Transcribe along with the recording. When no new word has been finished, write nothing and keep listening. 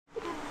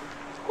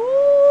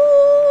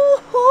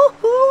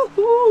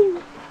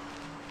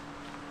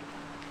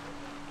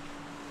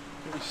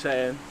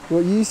saying. What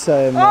are you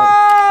saying, mate?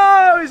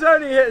 Oh, he's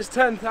only hit his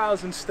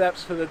 10,000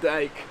 steps for the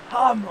day.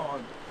 Come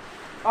on.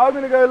 I'm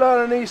going to go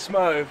learn an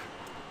s-mobe.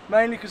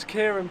 Mainly because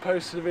Kieran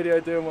posted a video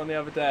doing one the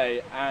other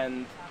day,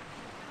 and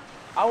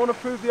I want to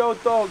prove the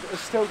old dog has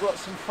still got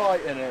some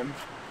fight in him.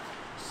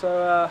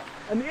 So,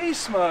 an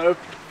s-mobe,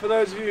 for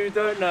those of you who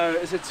don't know,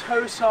 is a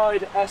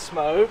toeside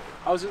s-mobe.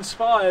 I was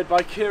inspired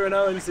by Kieran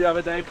Owens the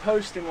other day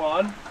posting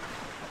one,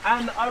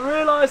 and I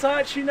realised I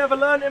actually never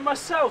learned it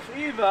myself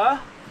either.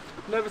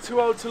 Never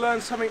too old to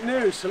learn something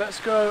new, so let's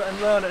go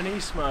and learn an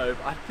s-mobe.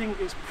 I think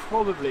it's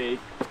probably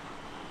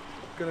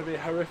going to be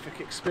a horrific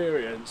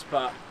experience,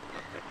 but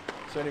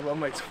there's only one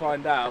way to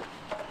find out.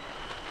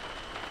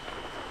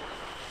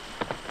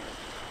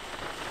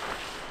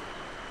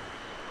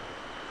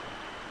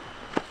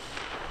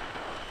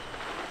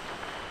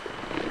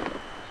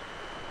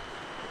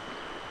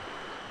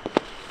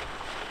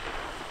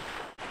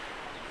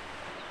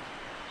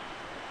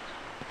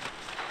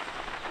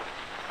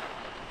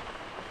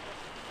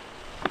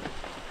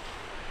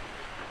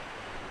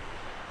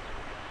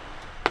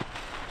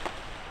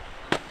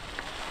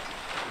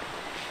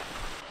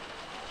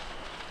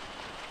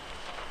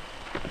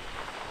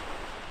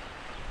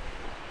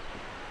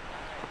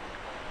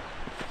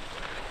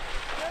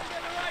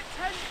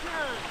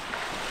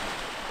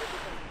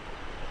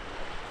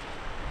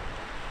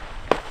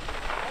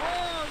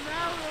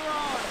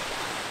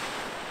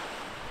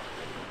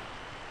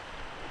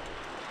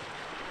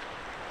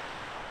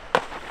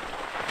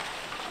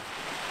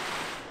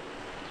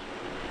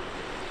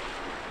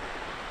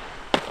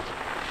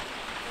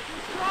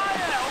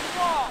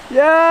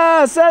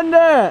 Yeah, send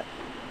it!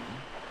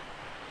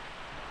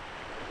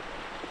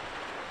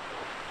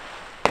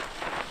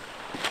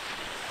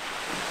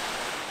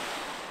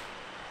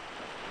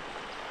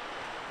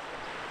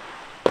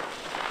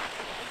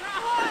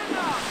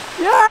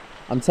 Yeah!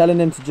 I'm telling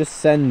him to just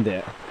send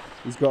it.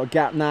 He's got a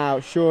gap now,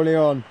 surely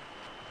on.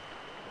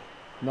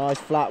 Nice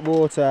flat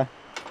water.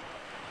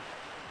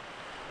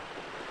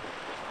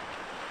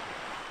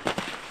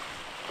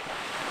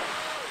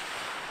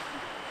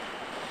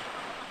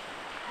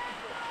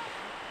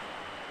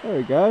 There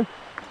we go.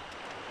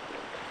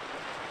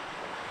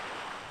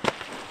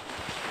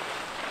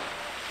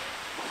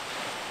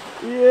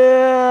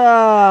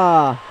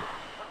 Yeah!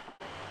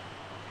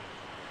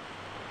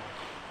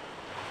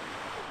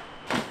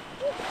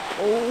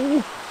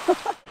 Oh!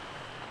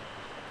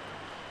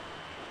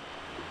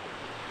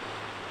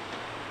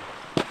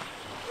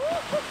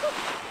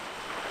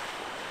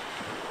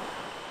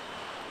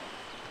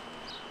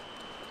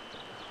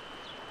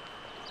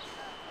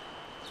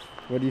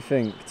 What do you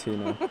think,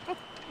 Tina?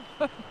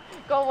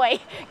 Go away!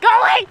 Go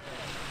away!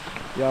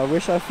 Yeah, I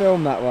wish I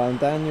filmed that one.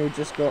 Daniel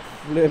just got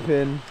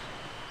flipping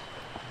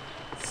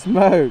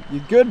smoked. You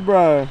good,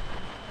 bro?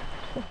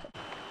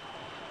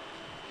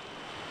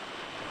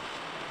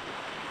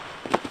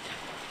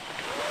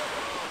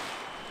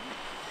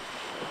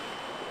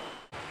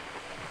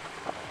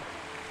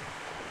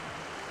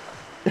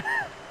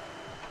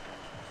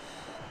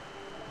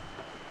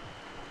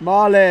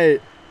 Marley!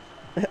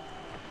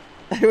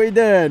 What are you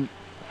doing?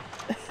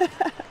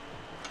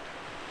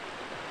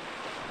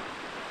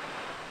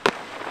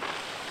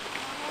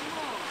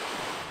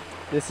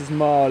 This is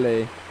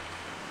Marley,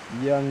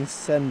 young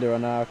sender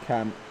on our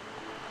camp.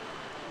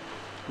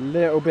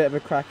 Little bit of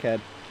a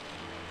crackhead.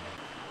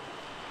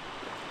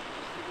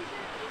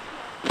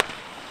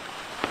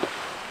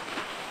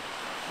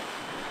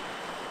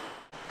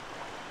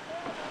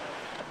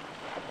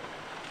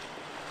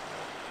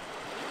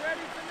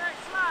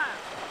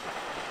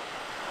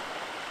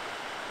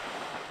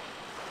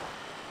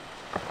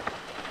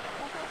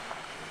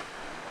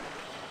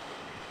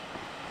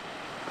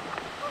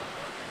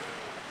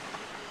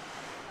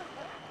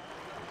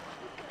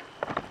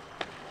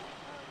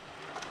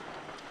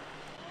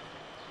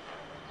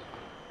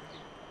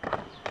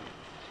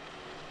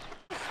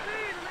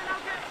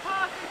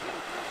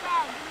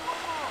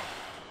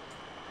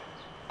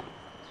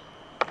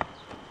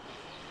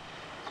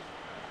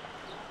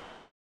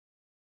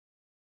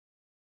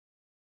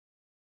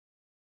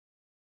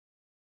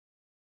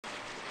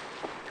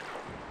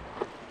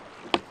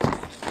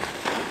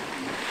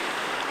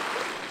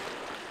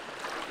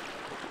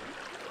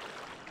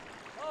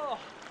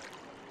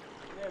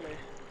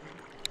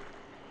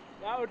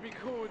 That would be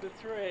cool with the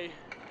three.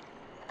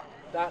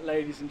 That,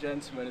 ladies and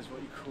gentlemen, is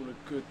what you call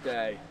a good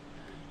day.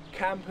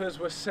 Campers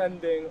were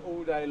sending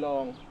all day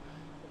long.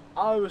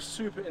 I was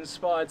super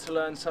inspired to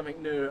learn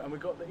something new, and we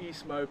got the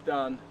s-mobe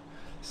done.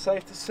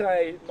 Safe to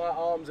say my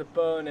arms are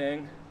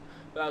burning.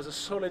 That was a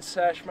solid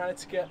sesh.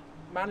 Managed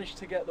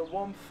to get the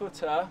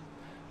 1-footer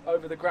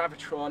over the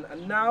gravitron,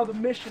 and now the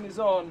mission is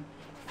on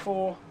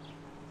for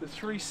the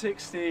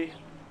 360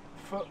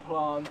 foot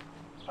plant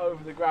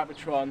over the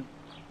gravitron.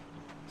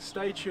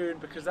 Stay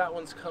tuned because that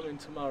one's coming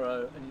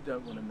tomorrow and you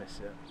don't want to miss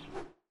it.